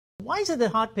Why is it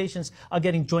that heart patients are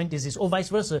getting joint disease, or vice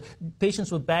versa,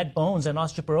 patients with bad bones and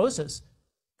osteoporosis,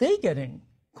 they're getting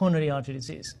coronary artery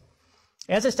disease?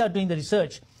 As I started doing the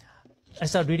research, I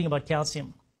started reading about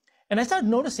calcium. And I started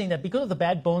noticing that because of the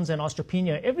bad bones and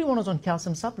osteopenia, everyone was on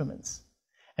calcium supplements.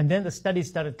 And then the studies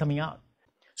started coming out.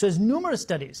 So there's numerous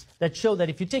studies that show that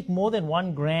if you take more than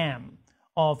 1 gram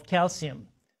of calcium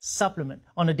supplement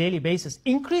on a daily basis,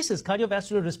 increases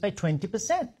cardiovascular risk by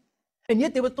 20%. And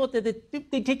yet they were thought that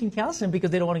they're taking calcium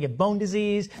because they don't want to get bone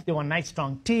disease, they want nice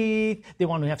strong teeth, they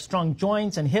want to have strong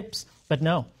joints and hips, but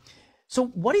no. So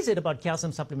what is it about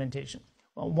calcium supplementation?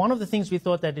 Well, one of the things we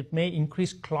thought that it may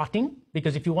increase clotting,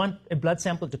 because if you want a blood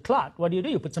sample to clot, what do?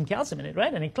 You put some calcium in it,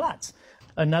 right? And it clots.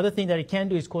 Another thing that it can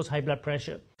do is cause high blood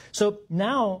pressure. So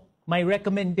now my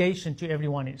recommendation to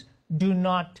everyone is do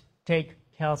not take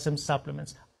calcium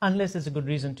supplements unless there's a good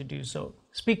reason to do so.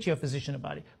 Speak to your physician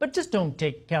about it. But just don't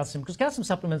take calcium, because calcium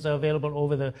supplements are available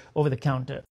over the counter.